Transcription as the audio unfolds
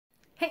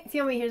Hey,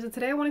 Xiomy here. So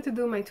today I wanted to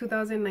do my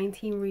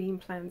 2019 reading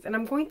plans, and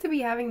I'm going to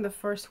be having the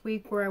first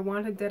week where I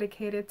want to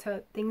dedicate it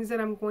to things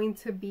that I'm going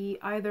to be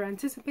either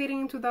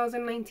anticipating in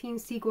 2019,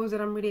 sequels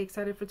that I'm really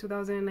excited for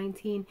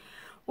 2019,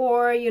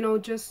 or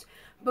just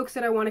books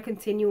that I want to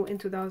continue in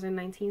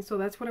 2019. So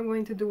that's what I'm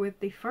going to do with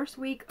the first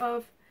week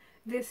of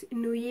this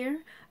new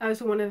year. I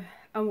also want to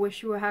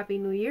wish you a happy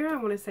new year. I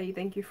want to say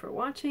thank you for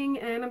watching,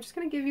 and I'm just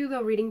going to give you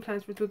the reading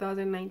plans for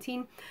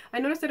 2019. I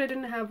noticed that I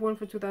didn't have one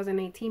for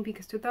 2018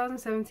 because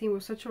 2017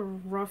 was such a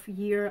rough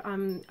year.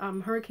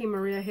 Hurricane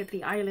Maria hit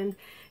the island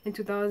in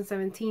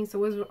 2017,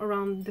 so it was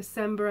around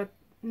December,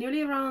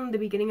 nearly around the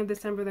beginning of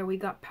December, that we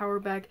got power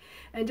back,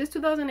 and just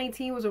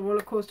 2018 was a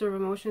roller coaster of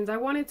emotions. I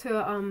wanted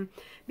to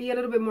be a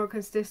little bit more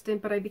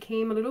consistent, but I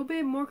became a little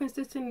bit more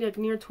consistent like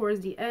near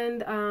towards the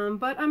end,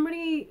 but I'm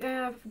really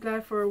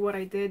glad for what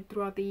I did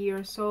throughout the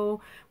year.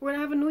 So we're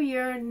gonna have a new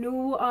year,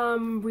 new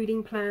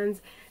reading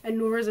plans, and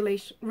new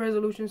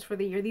resolutions for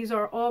the year. These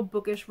are all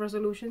bookish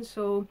resolutions,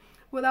 so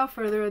without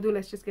further ado,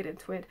 let's just get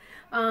into it.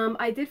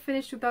 I did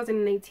finish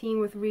 2018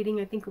 with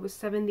reading, I think it was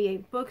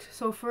 78 books.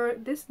 So for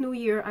this new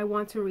year, I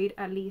want to read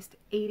at least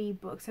 80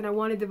 books. And I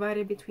want to divide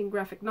it between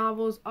graphic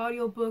novels,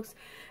 audiobooks,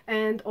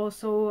 and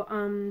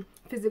also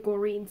physical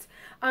reads.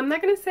 I'm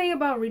not going to say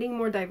about reading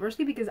more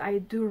diversely because I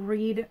do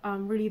read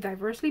really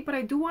diversely, but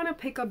I do want to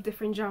pick up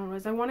different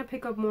genres. I want to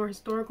pick up more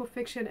historical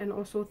fiction and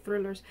also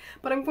thrillers.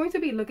 But I'm going to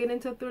be looking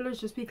into thrillers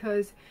just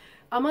because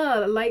I'm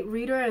a light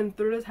reader, and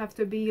thrillers have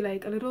to be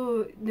like a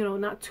little,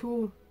 not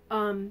too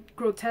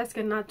grotesque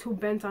and not too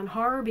bent on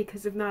horror,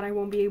 because if not I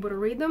won't be able to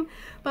read them.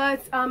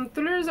 But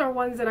thrillers are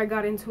ones that I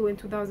got into in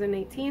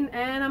 2018,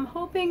 and I'm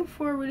hoping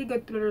for really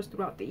good thrillers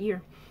throughout the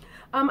year.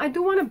 I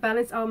do want to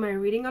balance out my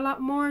reading a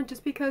lot more,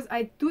 just because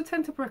I do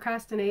tend to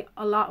procrastinate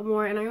a lot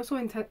more, and I also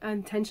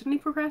intentionally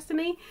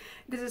procrastinate.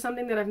 This is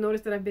something that I've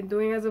noticed that I've been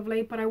doing as of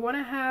late, but I want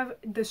to have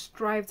the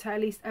strive to at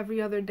least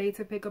every other day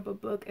to pick up a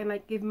book, and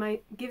like give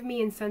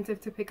me incentive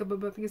to pick up a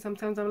book, because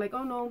sometimes I'm like,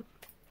 oh no,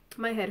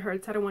 my head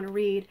hurts, I don't want to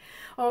read.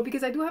 Oh,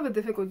 because I do have a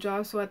difficult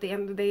job, so at the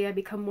end of the day I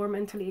become more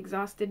mentally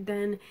exhausted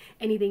than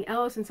anything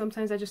else, and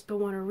sometimes I just don't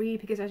want to read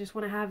because I just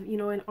want to have,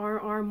 an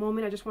RR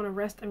moment. I just want to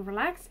rest and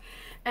relax,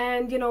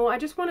 and I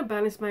just want to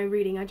balance my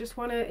reading. I just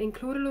want to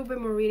include a little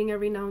bit more reading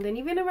every now and then.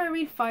 Even if I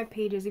read 5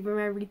 pages, even if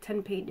I read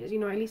 10 pages,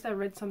 at least I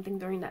read something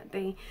during that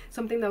day,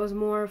 something that was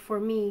more for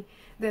me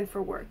than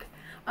for work.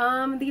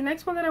 The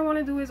next one that I want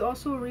to do is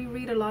also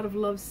reread a lot of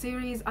love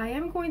series. I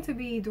am going to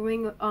be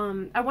doing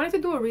I wanted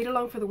to do a read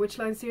along for the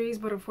Witchland series,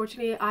 but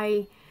unfortunately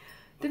I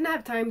didn't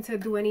have time to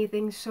do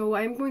anything, so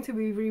I'm going to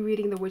be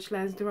rereading the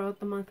Witchlands throughout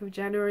the month of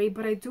January.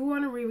 But I do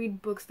want to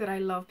reread books that I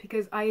love,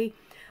 because I'm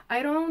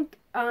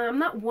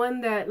not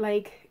one that,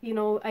 like,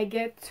 I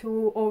get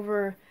too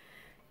over,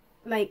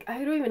 like,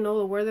 I don't even know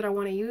the word that I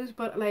want to use,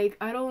 but like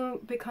I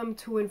don't become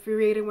too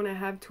infuriated when I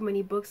have too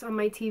many books on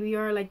my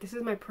TBR. Like, this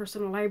is my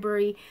personal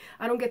library.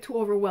 I don't get too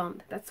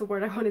overwhelmed. That's the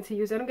word I wanted to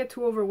use. I don't get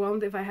too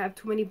overwhelmed if I have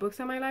too many books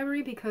on my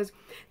library, because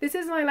this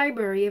is my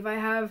library. If I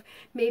have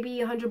maybe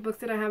 100 books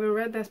that I haven't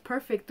read, that's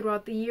perfect.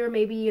 Throughout the year,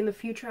 maybe in the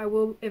future, I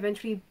will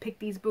eventually pick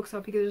these books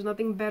up, because there's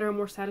nothing better or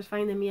more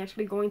satisfying than me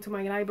actually going to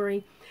my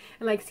library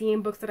and like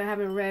seeing books that I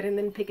haven't read and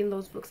then picking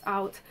those books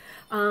out.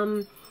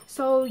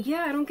 So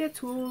yeah, I don't get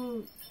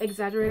too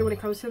exaggerated when it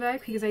comes to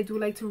that, because I do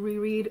like to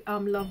reread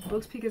love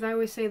books, because I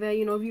always say that,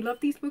 if you love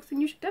these books,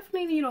 then you should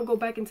definitely, go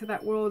back into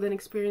that world and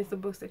experience the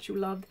books that you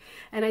loved.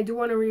 And I do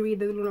want to reread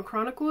the Lunar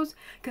Chronicles,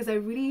 because I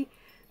really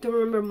don't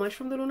remember much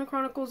from the Lunar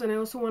Chronicles, and I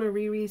also want to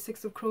reread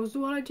Six of Crows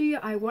duology.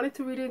 I wanted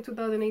to read it in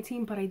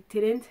 2018, but I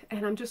didn't,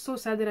 and I'm just so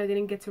sad that I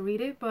didn't get to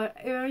read it. But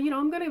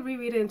I'm gonna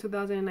reread it in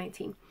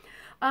 2019.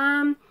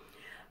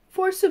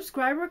 For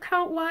subscriber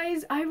count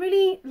wise, I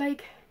really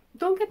like,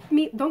 don't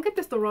get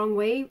this the wrong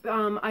way.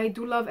 I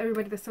do love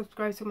everybody that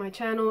subscribes to my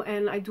channel,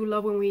 and I do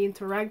love when we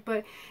interact,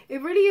 but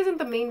it really isn't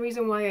the main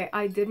reason why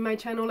I did my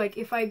channel. Like,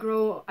 if I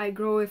grow, I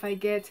grow. If I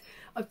get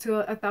up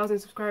to 1,000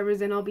 subscribers,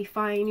 then I'll be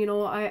fine.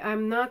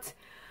 I'm not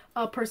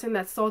a person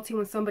that's salty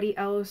when somebody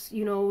else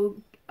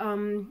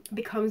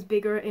becomes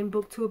bigger in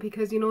booktube,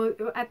 because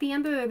at the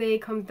end of the day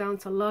it comes down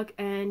to luck.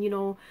 And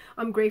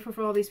I'm grateful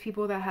for all these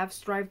people that have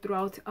strived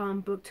throughout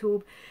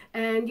booktube,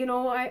 and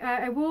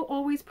I will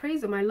always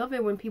praise them. I love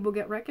it when people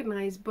get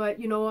recognized, but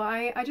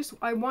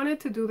I wanted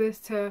to do this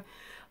to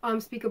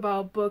speak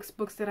about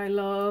books that I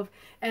love,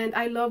 and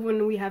I love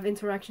when we have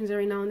interactions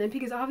every now and then,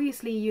 because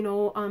obviously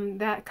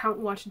that count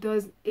watch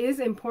is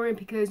important,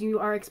 because you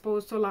are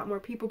exposed to a lot more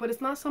people. But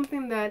it's not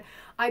something that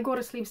I go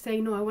to sleep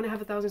saying, no, I want to have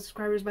 1,000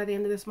 subscribers by the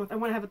end of this month. I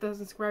want to have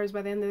 1,000 subscribers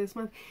by the end of this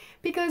month,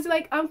 because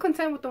like I'm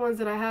content with the ones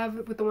that I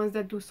have, with the ones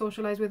that do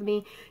socialize with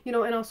me, and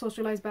I'll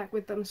socialize back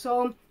with them.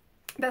 So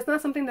that's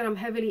not something that I'm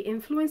heavily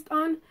influenced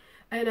on,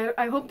 and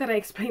I hope that I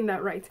explained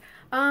that right.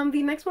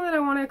 The next one that I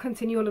want to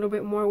continue a little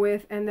bit more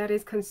with, and that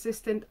is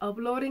consistent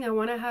uploading. I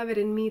want to have it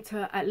in me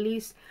to at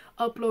least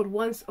upload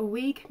once a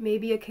week,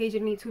 maybe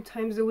occasionally 2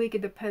 times a week.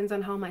 It depends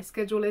on how my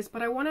schedule is,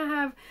 but I want to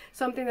have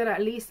something that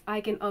at least I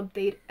can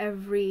update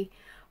every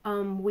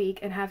week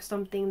and have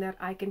something that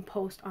I can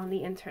post on the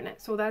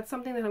internet. So that's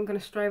something that I'm going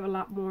to strive a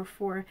lot more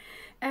for.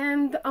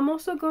 And I'm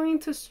also going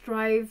to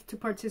strive to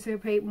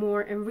participate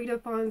more in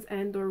readathons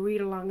and or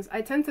read-alongs.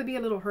 I tend to be a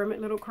little hermit,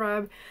 little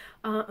crab,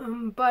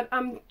 but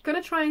I'm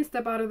going to try and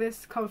step out of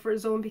this comfort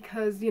zone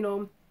because, you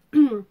know,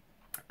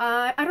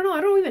 I don't know,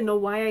 I don't even know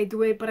why I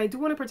do it, but I do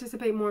want to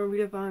participate more in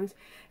readathons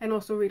and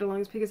also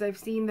read-alongs because I've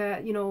seen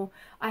that, you know,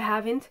 I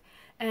haven't.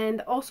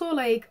 And also,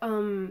 like,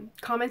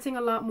 commenting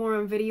a lot more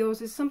on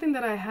videos is something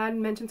that I had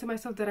mentioned to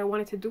myself that I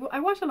wanted to do. I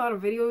watch a lot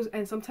of videos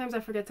and sometimes I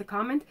forget to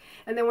comment.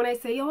 And then when I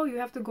say, oh, you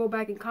have to go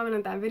back and comment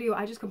on that video,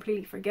 I just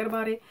completely forget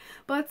about it.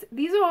 But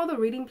these are all the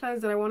reading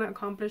plans that I want to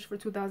accomplish for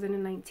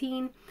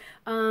 2019.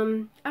 I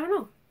don't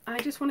know. I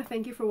just want to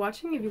thank you for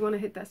watching. If you want to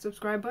hit that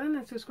subscribe button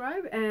and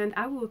subscribe, and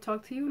I will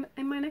talk to you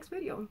in my next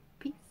video.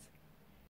 Peace.